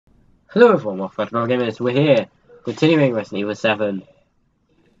Hello everyone, welcome back to BrotherGamers. We're here, continuing Resident Evil 7.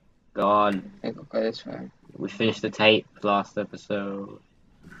 Go on. I think I'll go this way. We finished the tape last episode.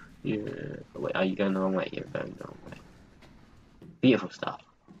 Yeah. Wait, are you going the wrong way? You're going the wrong way. Beautiful stuff.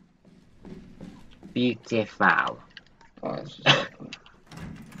 Beautiful. Oh, that's just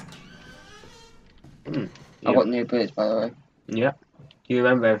Mm. I got new bullets, by the way. Yep. Do you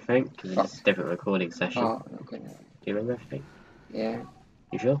remember everything? Because it's a different recording session. Oh, okay. Do you remember everything? Yeah.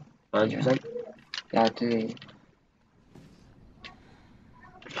 You sure? 100%? Yeah, I do.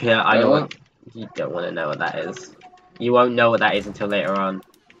 Yeah, I Wait, know. what? You don't want to know what that is. You won't know what that is until later on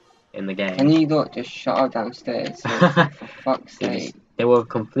in the game. Can you not just shut up downstairs? For fuck's sake. They were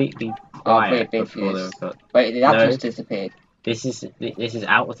completely quiet before they were cut. Wait, the No. just disappeared. This is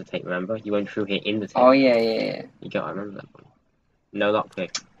out of the tape, remember? You went through here in the tape. Oh, yeah. You gotta remember that one. No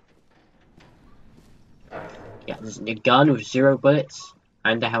lockpick. Yeah, there's a gun with 0 bullets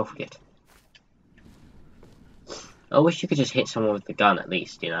and a health kit. I wish you could just hit someone with the gun at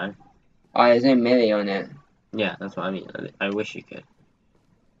least, you know? Oh, there's no melee on it. Yeah, that's what I mean. I wish you could.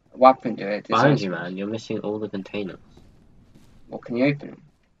 What happened to it? Behind you, man. You're missing all the containers. Well, can you open them?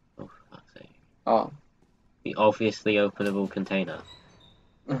 Oh, for fuck's sake. Oh. The obviously openable container.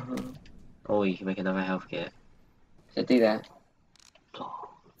 Uh-huh. Oh, you can make another health kit. So do that. Oh,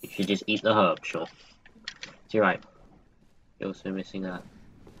 you should just eat the herb, sure. So you're right. You're also missing that.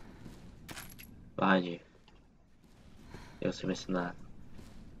 Behind you. You're also missing that.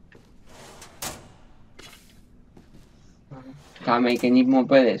 Can't make any more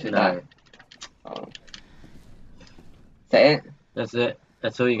bullets with that. Oh. Is that it? That's it.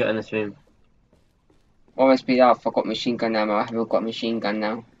 That's all you got in this room. What must be that? I've got machine gun now. I haven't got machine gun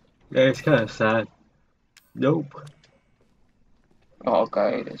now. Yeah, it's kind of sad. Nope. Oh, I'll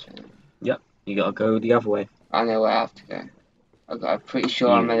go this way. Yep, you gotta go the other way. I know where I have to go. I'm pretty sure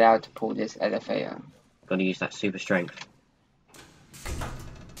I'm allowed to pull this elevator. Gotta use that super strength.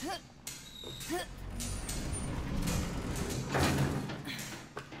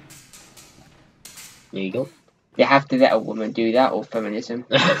 There you go. You have to let a woman do that, or feminism.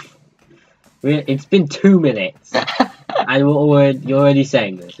 It's been 2 minutes, and you're already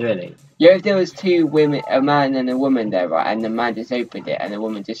saying this, really? Yeah, if there was 2 women, a man and a woman there, right, and the man just opened it, and the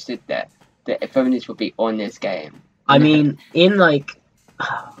woman just stood there, the feminists would be on this game. I mean, in like,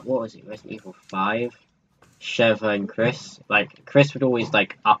 what was it, Resident Evil 5? Sheva and Chris, like, Chris would always,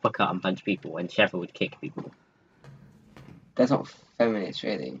 like, uppercut and punch people, and Sheva would kick people. That's not feminist,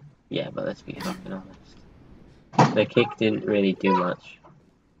 really. Yeah, but let's be fucking honest. The kick didn't really do much.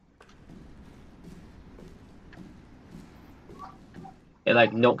 It,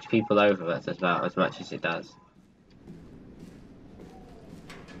 like, knocked people over, that's about as much as it does.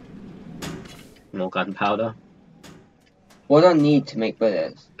 More gunpowder. What do I need to make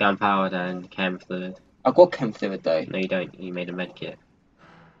bullets? Gunpowder and chem fluid. I've got chem fluid, though. No, you don't. You made a medkit.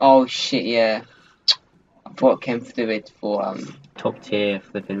 Oh, shit, yeah. I bought chem fluid for, Top tier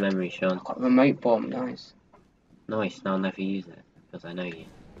flipping memory, Sean. I've got a remote bomb, nice. Nice, now I'll never use it, because I know you.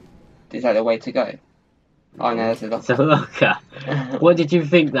 Is that the way to go? Oh, no, that's a locker. It's a locker. What did you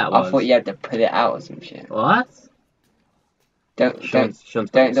think that was? I thought you had to put it out or some shit. What? Don't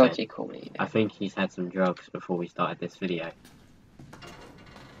dodgy call me. I think he's had some drugs before we started this video.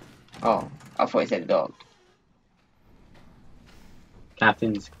 Oh, I thought he said dog.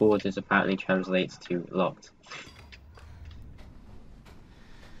 Captain's quarters apparently translates to locked.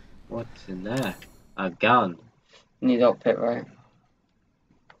 What's in there? A gun. Need lockpick, right?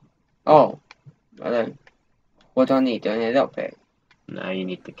 Oh, I don't. What do I need? Do I need a lockpick? No, you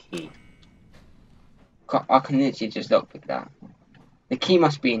need the key. I can literally just lockpick that. The key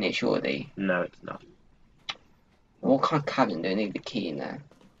must be in it, surely. No, it's not. What kind of cabin do I need the key in there?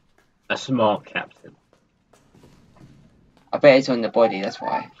 A smart captain. I bet it's on the body, that's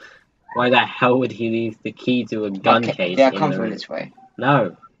why. Why the hell would he leave the key to a gun case? Did I come from this way?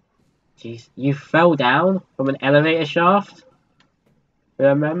 No. Jeez, you fell down from an elevator shaft?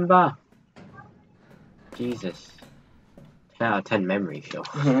 Remember? Jesus. 10 out of 10 memory, sure.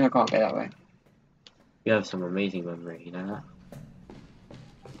 I can't go that way. You have some amazing memory, you know that?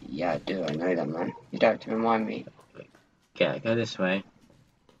 Yeah, I do, I know that, man. You don't have to remind me. Okay, go this way.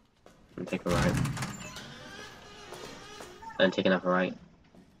 And take a right. And take another right.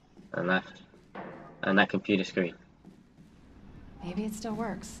 And left. And that computer screen. Maybe it still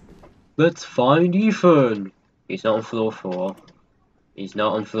works. Let's find Ethan! He's not on floor 4. He's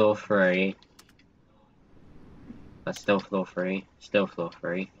not on floor 3. That's still floor 3. Still floor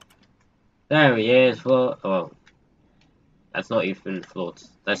 3. There he is, floor... Oh. That's not even floor...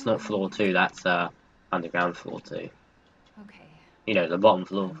 That's not floor 2, that's underground floor 2. Okay, You know, the bottom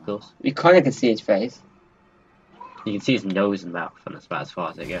floor, of course. We kind of can see his face. You can see his nose and mouth, and that's about as far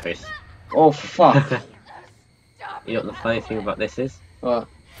as it goes. Oh, fuck. You know what the funny thing about this is? What?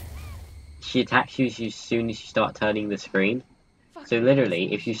 She attacks you as soon as you start turning the screen. So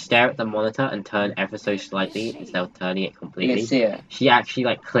literally, if you stare at the monitor and turn ever so slightly instead of turning it You completely, can see it. she actually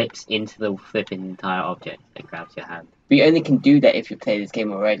like clips into the flipping entire object and grabs your hand. But you only can do that if you play this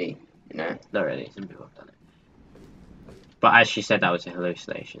game already, you know? Not really, some people have done it. But as she said, that was a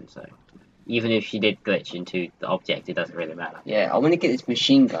hallucination, so even if she did glitch into the object, it doesn't really matter. Yeah, I want to get this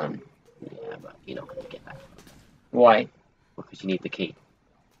machine gun. Yeah, but you're not going to get that. Why? Because you need the key.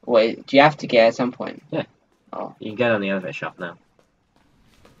 Wait, do you have to get it at some point? Yeah. Oh. You can go down the elevator shaft now.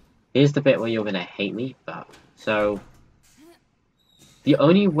 Here's the bit where you're going to hate me, but... So... The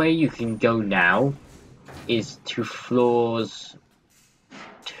only way you can go now is to floors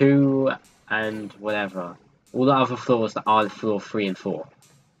 2 and whatever. All the other floors that aren't floor 3 and 4.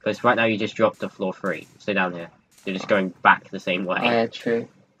 Because right now you just dropped to floor 3. Stay down here. You're just going back the same way. Oh, yeah, true.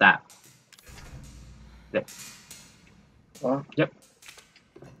 That. Yep. What? Yep.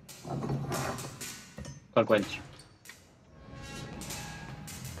 Plug winch.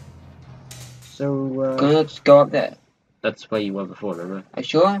 So, Can I just go up there? that's where you were before, remember? Are you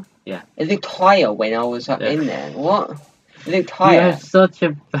sure? Yeah. It looked higher when I was up Yeah. in there. What? It looked You higher. have such a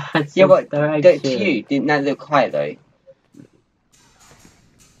bad Yeah, but direction. to you, didn't that look higher though?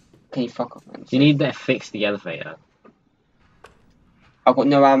 Can you fuck off, man? You need to fix the elevator. I've got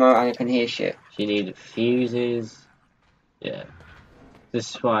no ammo and I can hear shit. You need fuses. Yeah.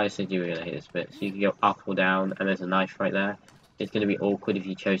 This is why I said you were going to hit this bit. So you can go up or down, and there's a knife right there. It's going to be awkward if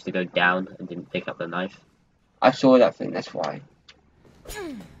you chose to go down and didn't pick up the knife. I saw that thing, that's why.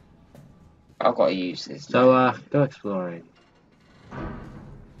 I've got to use this. So, go exploring.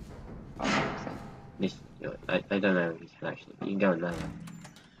 Oh, This, I don't know if you can actually. You can go in there.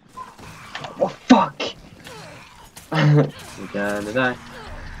 oh fuck! You're gonna die.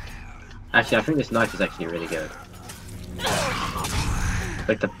 Actually, I think this knife is actually really good.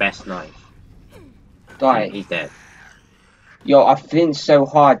 Like the best knife. Die. He's dead. Yo, I flinched so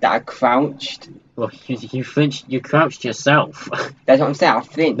hard that I crouched. Well, you flinched. You crouched yourself. That's what I'm saying, I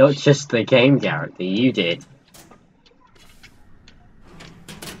flinched. Not just the game character. You did.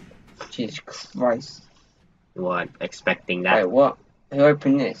 Jesus Christ. You weren't expecting that. Wait, what? Who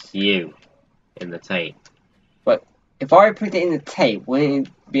opened this? You in the tape. But if I opened it in the tape, wouldn't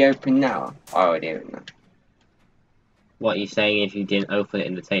it be open now? I already opened it. What are you saying? If you didn't open it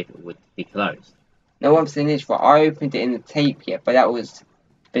in the tape, it would be closed. No, what I'm saying is, I opened it in the tape yet, but that was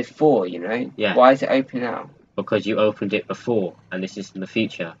before, you know? Yeah. Why is it open now? Because you opened it before, and this is in the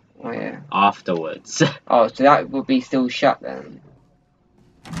future. Oh, yeah. Afterwards. Oh, so that would be still shut then.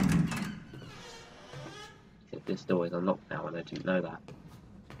 This door is unlocked now, and I didn't know that.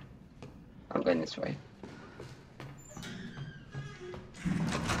 I'm going this way.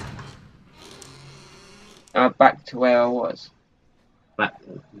 Back to where I was. But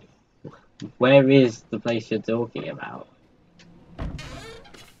where is the place you're talking about?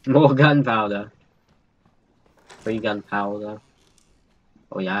 More gunpowder. Free gunpowder.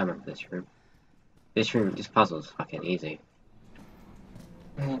 Oh yeah, I remember this room. This puzzle's fucking easy.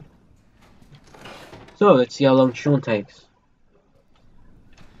 Mhm. So let's see how long Sean takes.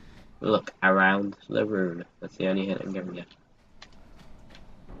 Look around the room. That's the only hint I'm giving you.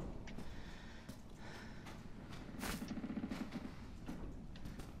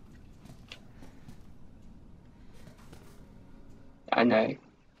 I know.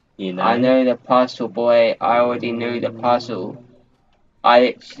 You know. I know the puzzle, boy. I already knew the puzzle. I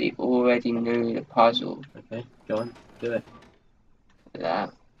actually already knew the puzzle. Okay, go on, do it.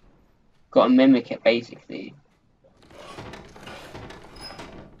 That. Got to mimic it, basically. Is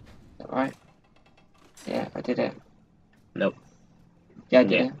that right? Yeah, I did it. Nope. Yeah, I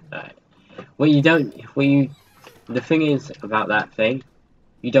did Yeah. it. Alright. The thing is about that thing,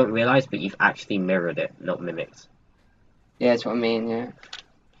 you don't realise, but you've actually mirrored it, not mimicked. Yeah, that's what I mean, yeah.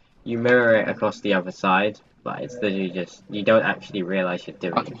 You mirror it across the other side, but it's literally just, you don't actually realise you're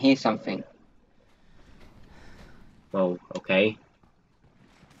doing I can it. hear something. Well, okay.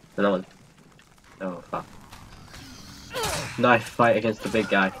 Another one. Oh, fuck. Knife fight against the big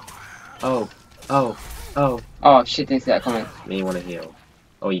guy. Oh, oh, oh. Oh, shit, didn't see that coming. Then you want to heal.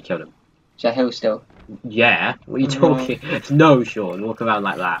 Oh, you killed him. Should I heal still? Yeah? What are you talking? No, Sean, walk around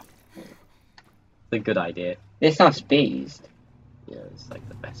like that. It's a good idea. This stuff's beast. Yeah, it's like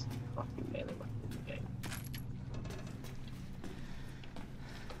the best fucking melee weapon in the game.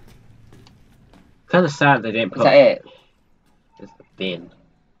 Kind of sad they didn't Is put. that it? It's the bin.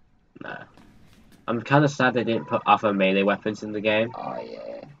 Nah. I'm kind of sad they didn't put other melee weapons in the game. Oh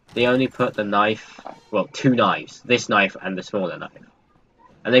yeah. They only put the knife, well, 2 knives, this knife and the smaller knife.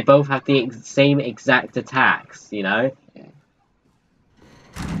 And they both have the same exact attacks, you know? Yeah.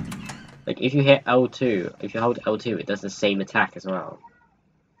 Like, if you hit L2, if you hold L2, it does the same attack as well.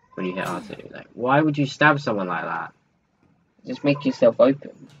 When you hit R2. Like, why would you stab someone like that? Just make yourself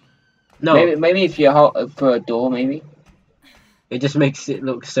open. No. Maybe if you hold for a door, maybe. It just makes it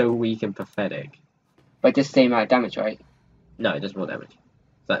look so weak and pathetic. But just same amount of damage, right? No, it does more damage.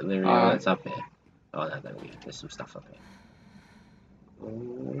 Is that literally all that's up here? Oh no, there's some stuff up here.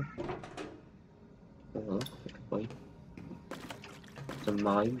 Oh, good boy. Some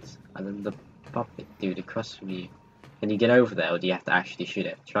mines, and then the puppet dude across from you. Can you get over there, or do you have to actually shoot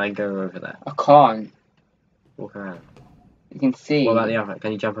it? Try and go over there. I can't. Walk around. You can see. What about the other?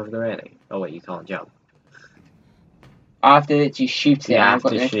 Can you jump over the railing? Oh wait, you can't jump. I have to literally shoot it, and I've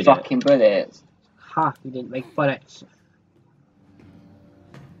got no fucking bullets. Ha! You didn't make bullets.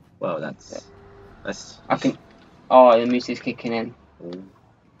 Well, that's. I can. Oh, the moose is kicking in. Ooh.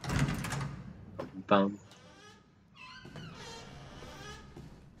 Bum.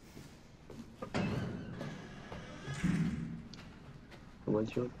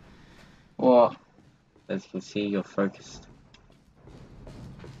 What's your? What? As you can see, you're focused.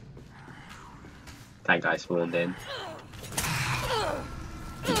 That guy spawned in.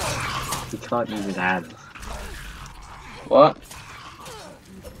 He can't use his hands. What?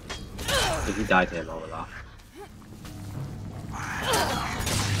 If you die to him, I will laugh.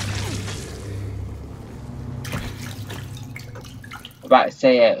 About to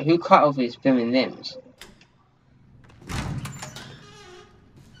say, who cut off his blooming limbs?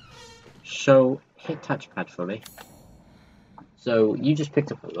 So, hit touchpad for me. So, you just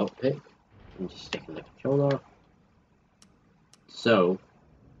picked up a lockpick. I'm just sticking the controller. So,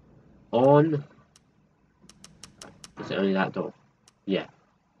 on... Is it only that door? Yeah.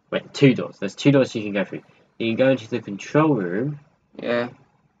 Wait, 2 doors. There's 2 doors you can go through. You can go into the control room. Yeah.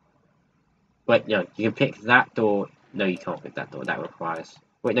 Wait, no, you can pick that door. No, you can't pick that door. That requires...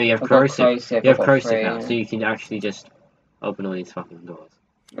 Wait, no, you have corrosive. You have corrosive now, so you can actually just open all these fucking doors.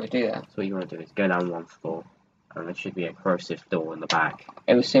 I'll do that. So what you want to do is go down 1 floor, and there should be a corrosive door in the back.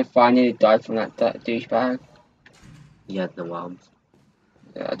 It was so far, I nearly died from that douchebag. He had no arms.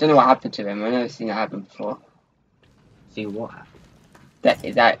 Yeah, I don't know what happened to him. I've never seen that happen before. See what happened?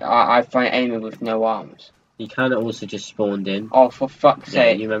 I find an enemy with no arms. He kind of also just spawned in. Oh, for fuck's Yeah,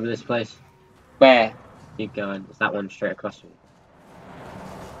 sake. you remember this place? Where? Keep going. It's that one straight across from you.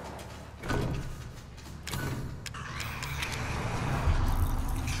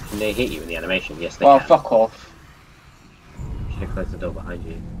 Can they hit you in the animation? Yes, they Oh, can. fuck off. Should have closed the door behind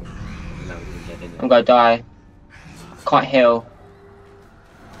you. No, we can get in there. I'm gonna die. Can't heal.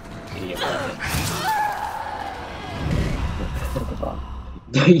 Idiot. Fuck.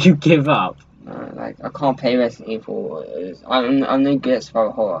 Don't you give up? Like, I can't play Resident Evil. I'm no good at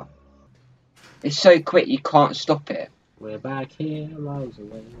survival horror. It's so quick, you can't stop it. We're back here, miles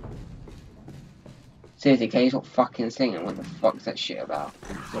away. Seriously, can you stop fucking singing? What the fuck's that shit about?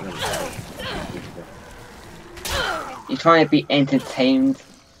 You're trying to be entertained.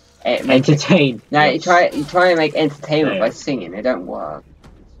 Entertained. No, you try to make entertainment Yeah. by singing. It don't work.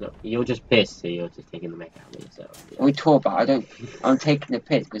 You're just pissed, so you're just taking the mick out of yourself. Yeah. What we talk about, I'm taking the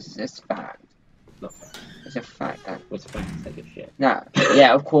piss because it's just fact. Not fair. It's a fact. What's the fact? Take a shit. No,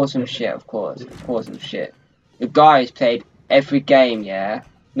 yeah, of course I'm shit. Of course I'm shit. The guy's played every game, yeah.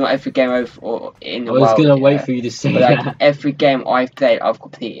 Not every game over or in the world. I was gonna wait yeah. for you to say But like, that. every game I've played, I've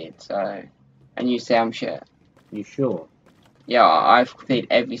completed. So, and you say I'm shit. You sure Yeah, I've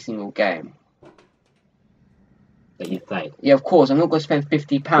completed every single game. that you've played? Yeah, of course. I'm not gonna spend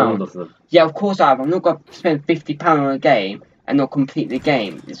 £50. All of them. Yeah, of course I have. I'm not gonna spend £50 on a game and not complete the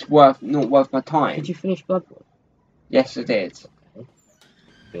game. It's not worth my time. Did you finish Bloodborne? Yes, I did.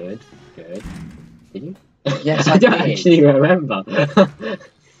 Good. Did you? Yes, I don't did. actually remember.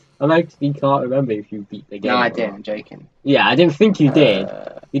 I actually can't remember if you beat the game. No, I or didn't. not. I'm joking. Yeah, I didn't think you did.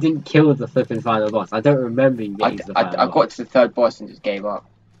 You didn't kill the flipping final boss. I don't remember you getting to the final I boss. got to the 3rd boss and just gave up.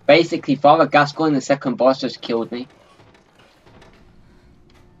 Basically, Father Gascoigne, the 2nd boss, just killed me.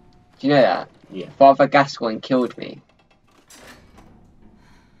 Do you know that? Yeah. Father Gascoigne killed me.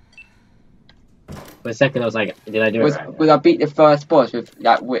 For a second, I was like, did I do it right? Was I beat the 1st boss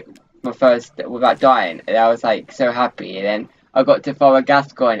without dying, and I was like so happy. And then I got to Father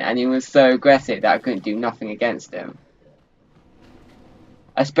Gascoigne, and he was so aggressive that I couldn't do nothing against him.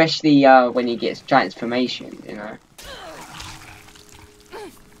 Especially when he gets transformation, you know.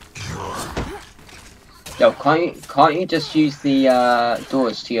 Yo, can't you just use the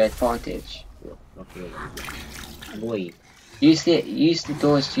doors to your advantage? Okay. Boy. Use the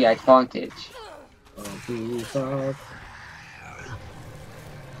doors to your advantage. Oh.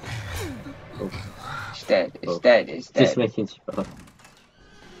 It's dead. It's Oh. dead. It's dead. Just making sure.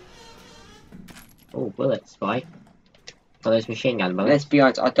 Oh, bullets, spy. Oh, there's machine gun bullets. Let's be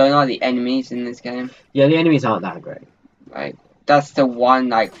honest, I don't like the enemies in this game. Yeah, the enemies aren't that great. Like, that's the one,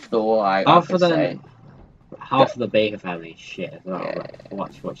 like, flaw I could say. Half of the Baker family is shit as well. Yeah.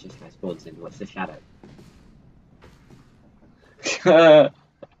 Watch this guy spawns in. Watch the shadow.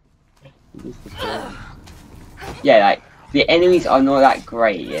 Yeah, like, the enemies are not that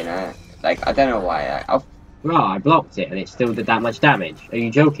great, you know? Like, I don't know why. Like, Bro, I blocked it and it still did that much damage. Are you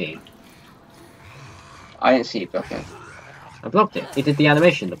joking? I didn't see it blocking. I blocked it. It did the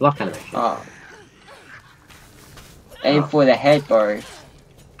animation, the block animation. Oh. Aim for the head, bro.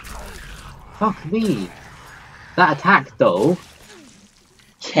 Fuck me. That attack, though,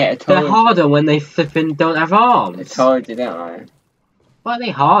 Yeah, they're harder when they flippin' don't have arms. It's hard, don't I? Why are they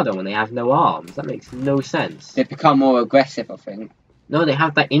harder when they have no arms? That makes no sense. They become more aggressive, I think. No, they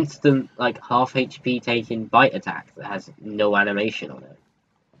have that instant, like, half HP taking bite attack that has no animation on it.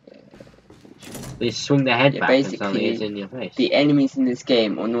 They just swing their head back and suddenly it's in your face. The enemies in this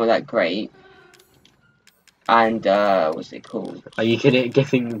game are not that great. And, what's it called? Are you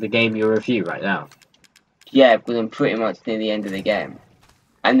giving the game your review right now? Yeah, because I'm pretty much near the end of the game.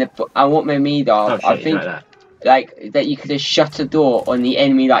 And what made me laugh, I think, like, that you could just shut a door on the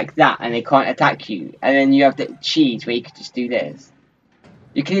enemy like that and they can't attack you. And then you have the cheese where you could just do this.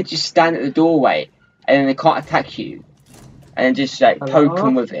 You could just stand at the doorway and then they can't attack you. And then just, like, poke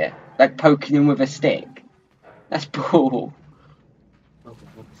them with it. Like poking them with a stick. That's bull. Oh, for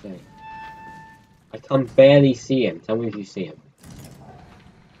fuck's sake. I can barely see him. Tell me if you see him.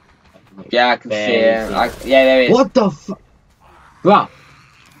 Yeah, I can see him. Yeah, there is. What the fuck? Bruh!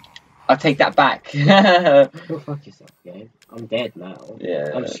 I'll take that back. Go fuck yourself, game. I'm dead now.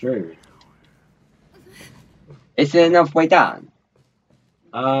 Yeah. I'm screwed. Is there another way down?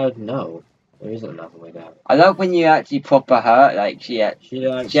 No. There isn't another way down. I love when you actually proper hurt, like she actually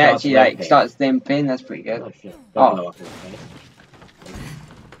like starts limping. That's pretty good. Oh shit! Oh. Blow up in the face.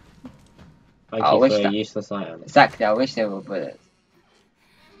 Thank you for a useless item. Exactly. I wish there were bullets.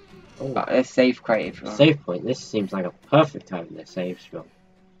 Oh. But let's save creative. Save point. This seems like a perfect time to save from.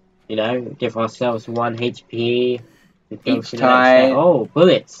 You know, give ourselves 1 HP. Each time. Oh,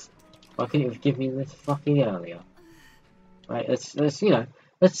 bullets! Why couldn't you give me this fucking earlier? Right.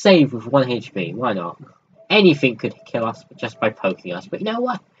 Let's save with 1 HP, why not? Anything could kill us just by poking us, but you know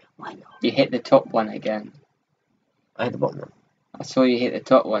what? Why not? You hit the top one again. I hit the bottom one. I saw you hit the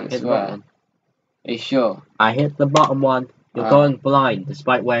top one, I swear. Are you sure? I hit the bottom one. You're going blind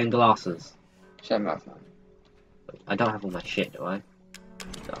despite wearing glasses. Shut my mouth. I don't have all my shit, do I?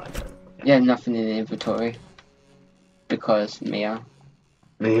 No, I don't. Okay. You have nothing in the inventory. Because Mia.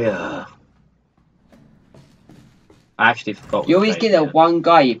 Yeah. I actually forgot. You always get a one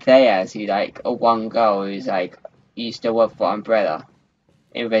guy you play as who like a one girl who's like used to work for Umbrella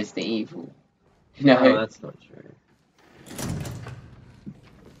in Resident Evil. You know? No, that's not true.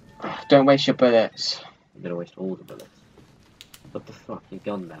 Don't waste your bullets. I'm gonna waste all the bullets. What the fuck? You're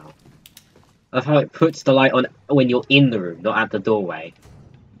gone now. That's how it puts the light on when you're in the room, not at the doorway.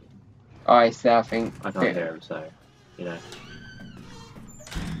 Oh, it's there, I think. I can't hear him, so you know.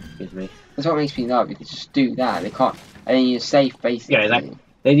 Excuse me. That's what makes me laugh. You can just do that. They can't, and then you're safe basically. Yeah, like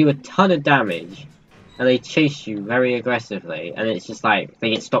they do a ton of damage, and they chase you very aggressively, and it's just like they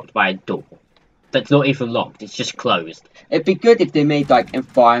get stopped by a door that's not even locked. It's just closed. It'd be good if they made like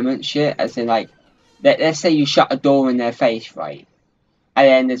environment shit, as in like, let's say you shut a door in their face, right, and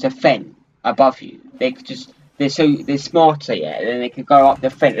then there's a fence above you. They could just they're smarter, yeah, and then they could go up the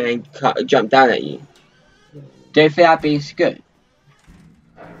fence and then jump down at you. Do you think that'd be good?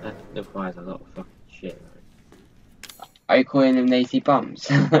 That requires a lot of fucking shit. Right? Are you calling them lazy bums?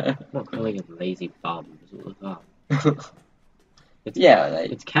 I'm not calling them lazy bums. What the fuck? Yeah,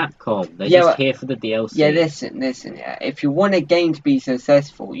 like, it's Capcom. They're just here for the DLC. Yeah, listen, yeah. If you want a game to be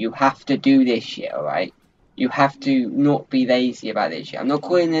successful, you have to do this shit, alright? You have to not be lazy about this shit. I'm not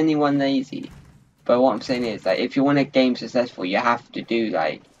calling anyone lazy, but what I'm saying is, like, if you want a game successful, you have to do,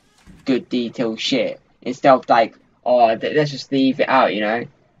 like, good detailed shit. Instead of, like, oh, let's just leave it out, you know?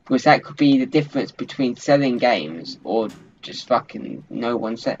 Because that could be the difference between selling games or just fucking no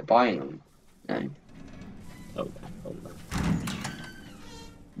one buying them. No. Oh,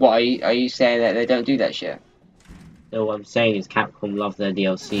 what, are you saying that they don't do that shit? No, what I'm saying is Capcom love their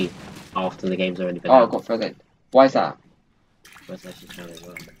DLC after the game's already been out. Oh, I got frozen. Why is that? That's actually kind of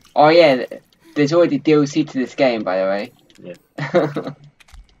well. Oh yeah, there's already DLC to this game, by the way. Yeah.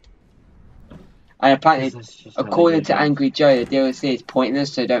 And apparently, That's just how according to video games- Angry Joe, the DLC is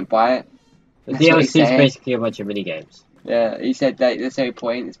pointless, so don't buy it. The That's what he's DLC is saying. basically a bunch of mini games. Yeah, he said that there's no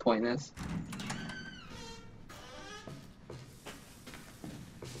point, it's pointless.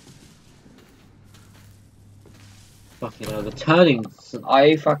 Fucking hell, the turnings. Are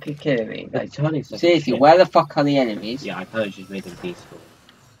you fucking kidding me? The Like, turnings. seriously, where the fuck are the enemies? Yeah, I kind of just made them despawn.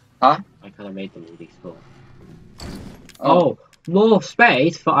 Huh? I kind of made them all despawn. Oh. Oh, more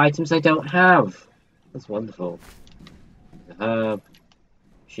space for items I don't have. That's wonderful. The herb,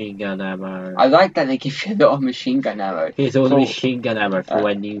 machine gun ammo. I like that they give you a lot of machine gun ammo. Here's all the Cool. machine gun ammo for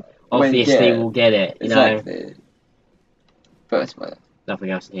when you when- obviously yeah, will get it. You know, Exactly. First one. nothing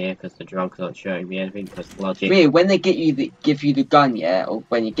else in here because the drugs aren't showing me anything because logic. Really, when they give you the gun, yeah, or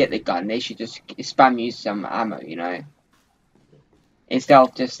when you get the gun, they should just spam you some ammo, you know? Instead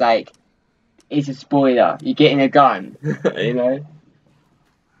of just like, it's a spoiler, you're getting a gun, you know?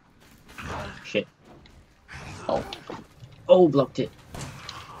 Shit. Oh. Oh, blocked it.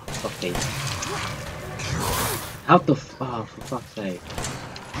 Fuck me. How the oh, for fuck's sake.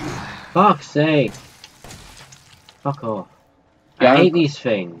 Fuck's sake. Fuck off. Yeah, I hate these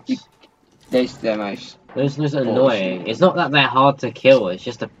things. Those are the most... Those are annoying. It's not that they're hard to kill, it's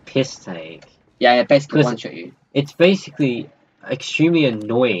just a piss take. Yeah, they basically 'Cause- one-shot you. It's basically extremely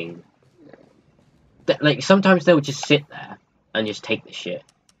annoying. Like, sometimes they'll just sit there and just take the shit.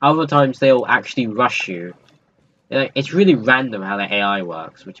 Other times they'll actually rush you. Like, it's really random how the AI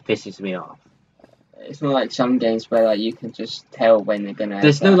works, which pisses me off. It's not like some games where like you can just tell when they're gonna...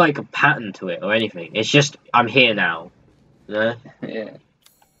 There's no, like, a pattern to it or anything. It's just, I'm here now. You know? Yeah.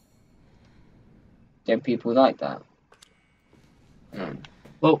 Don't people like that?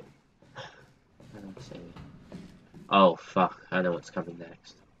 Well... let's see. Oh, fuck. I know what's coming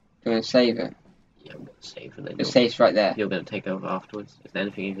next. You wanna save it? Yeah, I'm gonna save and then The safe's right there. you're gonna take over afterwards. Is there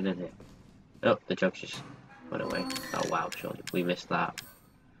anything even in here? Oh, the jug just went away. Oh, wow, surely we missed that.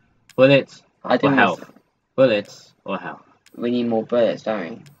 Bullets I or didn't... health? Bullets or health? We need more bullets, don't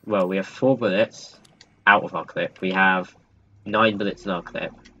we? Well, we have 4 bullets out of our clip. We have 9 bullets in our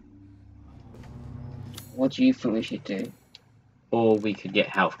clip. What do you think we should do? Or we could get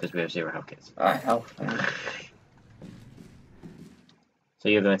health because we have 0 health kits. Alright, health. So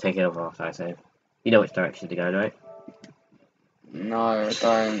you're going to take it over after I save. You know which direction to go, right? No, I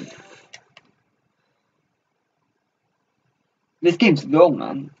don't. This game's long,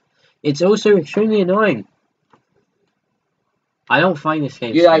 man. It's also extremely annoying. I don't find this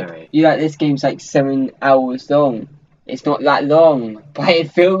game You scary. like this game's like 7 hours long. It's not that long, but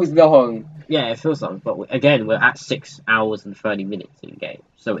it feels long. Yeah, it feels long, but again, we're at 6 hours and 30 minutes in game.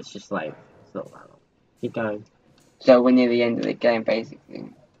 So it's just like, it's not that long. Keep going. So we're near the end of the game, basically.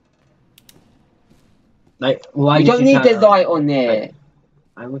 Like, why You did don't need the turn- light on there.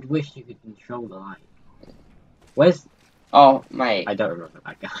 I would wish you could control the light. Where's... Oh, mate. I don't remember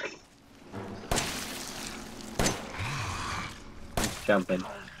that guy. He's jumping.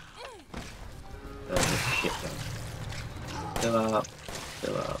 Oh, this shit jump. Still up.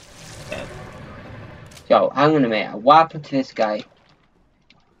 Still up. Dead. Yo, hang on a minute. What happened to this guy?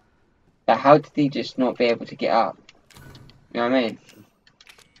 Like, how did he just not be able to get up? You know what I mean?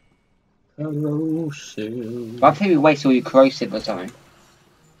 Corrosive. I think we waste all your corrosive or something.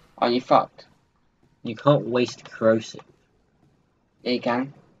 Aren't you fucked? You can't waste corrosive. Yeah, you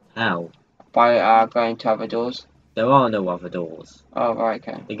can. How? By going to other doors. There are no other doors. Oh, right,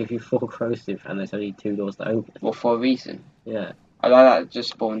 okay. They give you 4 corrosive and there's only 2 doors to open. Well, for a reason. Yeah. I like that it just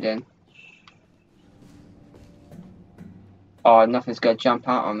spawned in. Oh, nothing's gonna jump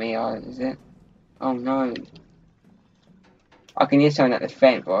out on me, is it? Oh no. I can hear something at the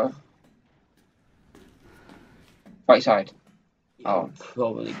front, bro. Right side. Oh. I'm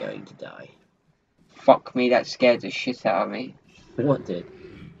probably going to die. Fuck me, that scared the shit out of me. What did?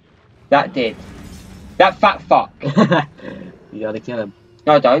 That did. That fat fuck. You gotta kill him.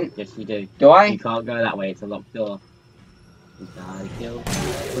 No, I don't. Yes, you do. Do I? You can't go that way, it's a locked door. You gotta kill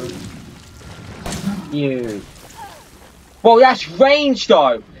him. You. Well, that's range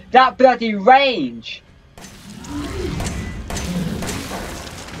though. That bloody range.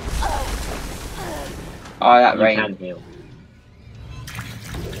 Oh, that You range. can heal.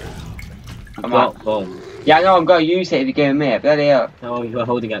 You've I'm got bombs. Yeah, I know I'm gonna use it if you give me a minute. Bloody hell. Oh, you were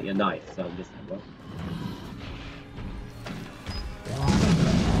holding out your knife, so I'm just like, well,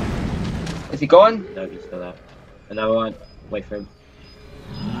 Is he gone? no, he's still there. Another one. Wait for him.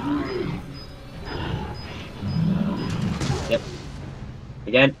 Yep.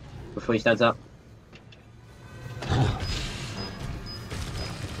 Again, before he stands up.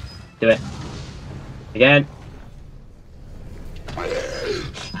 Do it. Again.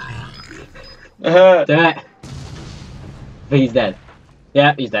 Do it. But he's dead.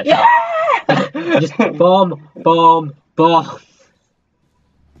 Yeah, he's dead. Yeah! Just bomb, bomb, bomb.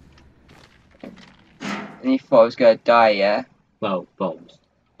 And you thought I was gonna die, yeah? Well, bombs.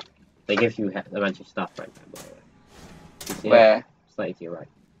 They give you a bunch of stuff right now, by the way. You see Where? it? Slightly to your right.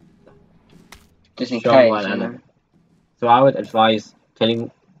 Just in Strong case, one you know? and so I would advise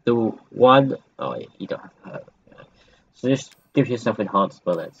killing the one. Oh, you don't have to hurt. Yeah. So just give yourself enhanced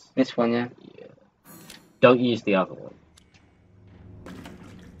bullets. This one, yeah? Yeah. Don't use the other one.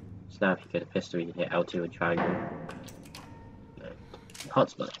 So now if you get a pistol, you can hit L2 and triangle. No.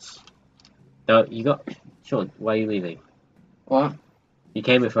 Enhanced bullets. No, you got... Sean, why are you leaving? What? You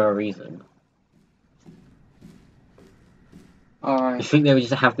came here for a reason. You Alright. think they would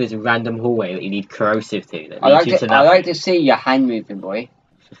just have this random hallway that you need corrosive to? That I leads you to like nothing? to see your hand moving, boy.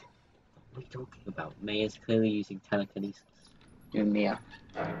 What are you talking about? May is clearly using telekinesis. You and Mia.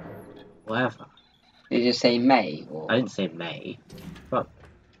 Whatever. Did you say May? Or... I didn't say May. But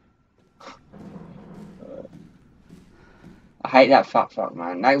I hate that fuck,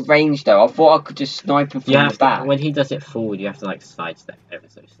 man. That range, though. I thought I could just snipe him from you the have back. to, when he does it forward, you have to like sidestep ever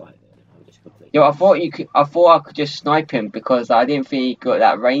so slightly. Just completely. Yo, I thought I could just snipe him because I didn't think he got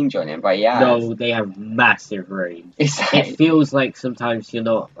that range on him, but yeah. No, they have massive range. It's like, It feels like sometimes you're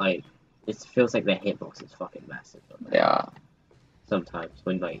not like. It feels like their hitbox is fucking massive. yeah. Sometimes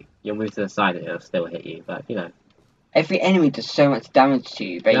when like you'll move to the side and it'll still hit you, but you know. Every enemy does so much damage to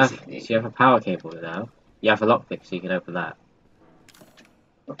you, basically. So you have a power cable now. You have a lockpick, so you can open that.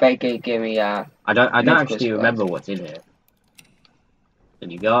 Better give me I don't medical actually supplies. remember what's in here.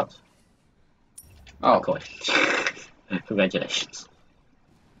 And you got a Oh, coin. Congratulations.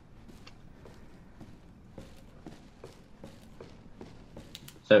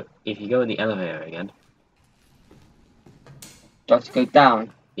 So if you go in the elevator again. do I have to go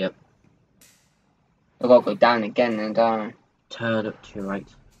down? Yep. I gotta go down again and down. Turn up to your right.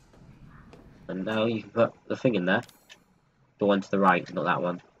 And now you can put the thing in there. The one to the right, not that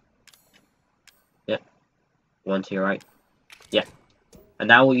one. Yep. One to your right. Yep. And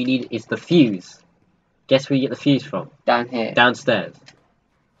now all you need is the fuse. Guess where you get the fuse from? Down here. Downstairs.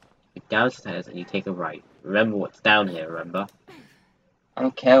 You're downstairs and you take a right. Remember what's down here, remember? I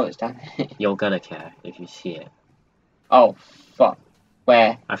don't care what's down here. You're gonna care if you see it. Oh, fuck.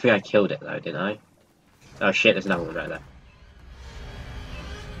 Where? I think I killed it though, didn't I? Oh shit, there's another one right there.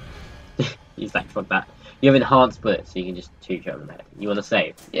 He's like, fuck that. You have enhanced bullets, so you can just two shot them there. You wanna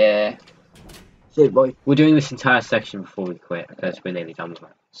save? Yeah. Save, boy. We're doing this entire section before we quit, because we're nearly done with it.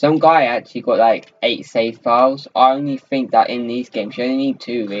 Some guy actually got like 8 save files. I only think that in these games you only need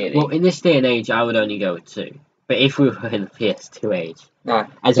 2, really. Well, in this day and age, I would only go with 2. But if we were in the PS2 age, no.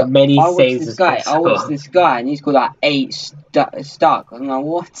 as So many I watched saves this as guy. possible. I watched this guy and he's got like 8 stuck. I'm like,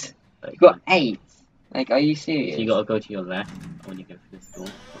 what? Like, You got 8? Like, are you serious? so you gotta go to your left when you go through this door.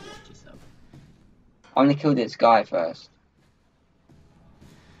 But watch yourself. I'm gonna kill this guy first.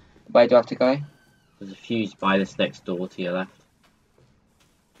 Where do I have to go? There's a fuse by this next door to your left.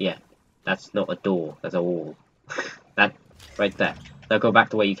 Yeah, that's not a door, that's a wall. That, right there. Now go back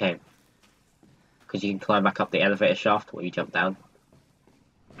to where you came. Because you can climb back up the elevator shaft where you jump down.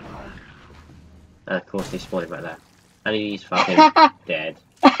 And of course they spawn him right there. And he's fucking dead.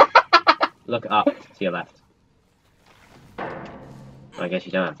 Look up to your left. I guess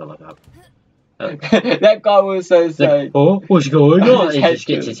you don't have to look up. Oh. That guy was so It's like, sad. oh, what's going on? His He head just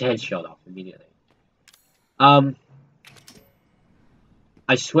gets shot. his head shot off immediately.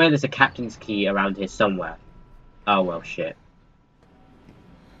 I swear there's a captain's key around here somewhere. Oh well, shit.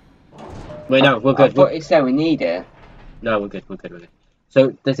 Wait, no, we're I good. thought you said we need it. No, we're good. We're good. We're good.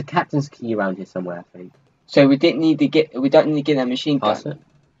 So there's a captain's key around here somewhere, I think. So we don't need to get that machine gun. Pass it.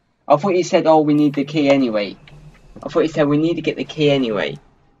 I thought you said, oh, we need the key anyway. I thought you said we need to get the key anyway.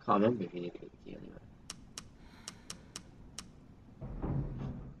 Can't remember if you need to get the key anyway.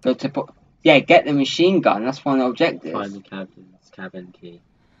 Go to put. Yeah, get the machine gun. That's one of the objectives. Find the captain's cabin key.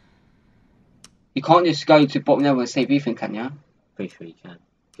 You can't just go to bottom level and save Ethan, can you? Pretty sure you can.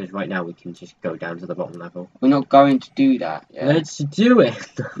 Because right now we can just go down to the bottom level. We're not going to do that. Yeah. Let's do it.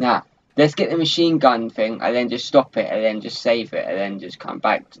 Nah. Let's get the machine gun thing and then just stop it and then just save it and then just come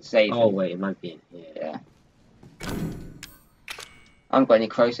back to save Oh it. wait, it might be in here. Yeah. I haven't got any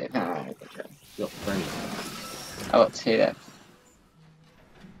corrosive. I Got plenty. got 2 left.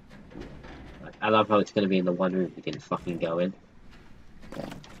 I love how it's going to be in the one room we didn't fucking go in. Yeah.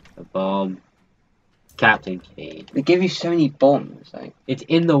 A bomb. Captain key. They give you so many bombs. Like. It's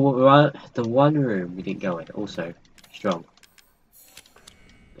in the one room we didn't go in. Also, strong.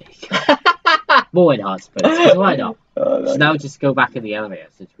 There you go. More enhanced, but why not? Oh, So now just go back in the elevator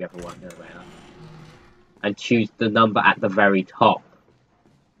since we have a one elevator. and choose the number at the very top.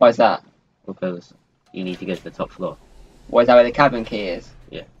 Why is that? Because you need to get to the top floor. What is that where the cabin key is?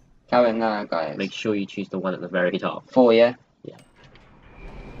 Yeah. Cabin, no, guys. Make sure you choose the one at the very top. 4, yeah? Yeah.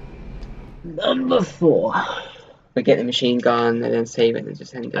 Number 4. We get the machine gun and then save it and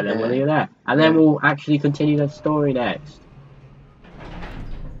just end it And then there. we'll leave it there. And then we'll actually continue the story next.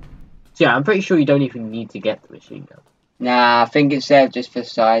 So yeah, I'm pretty sure you don't even need to get the machine gun. Nah, I think it's there just for the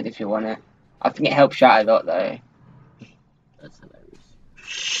side if you want it. I think it helps you out a lot though. That's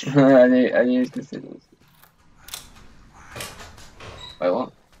hilarious. I knew it was the signals. Wait,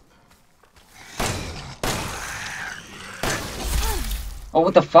 what? Oh,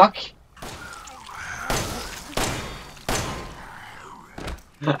 what the fuck?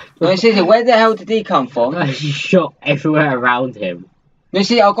 No, seriously, where the hell did he come from? You shot everywhere around him. No,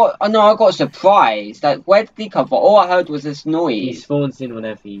 see, I got surprised. Like, where did he come from? All I heard was this He noise. spawns in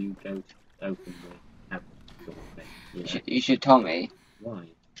whenever you go to open the door thing, you know? You should tell me. Why?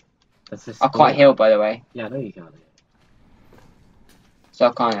 That's just I can't heal, by the way. Yeah, I know you can't heal. So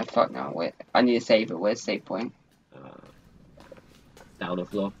I kind of fuck now. Wait, I need to save it. Where's the save point? Down the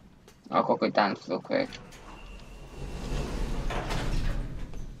floor. I've got to go down real quick.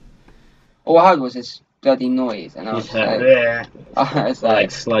 All I heard was this bloody noise, and I You was just like, heard, I was like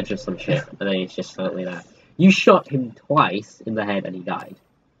like, sludge or some shit, and then he's just suddenly there. You shot him twice in the head and he died.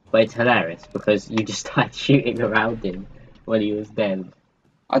 But it's hilarious because you just started shooting around him when he was dead.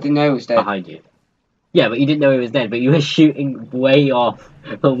 I didn't know it was dead. Behind you. Yeah, but you didn't know he was dead, but you were shooting way off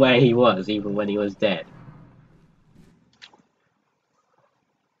from where he was, even when he was dead.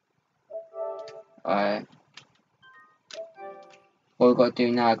 Alright. What we've got to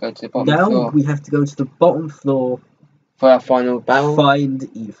do now, go to the bottom floor. we have to go to the bottom floor, For our final battle. find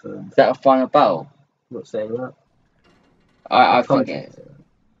Ethan. Is that a final battle? I'm not saying that. I think it.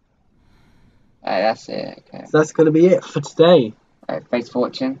 Alright, that's it. Okay. So that's going to be it for today. Alright, thanks for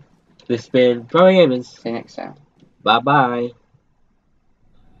watching. This has been BrotherGamers. See you next time. Bye bye.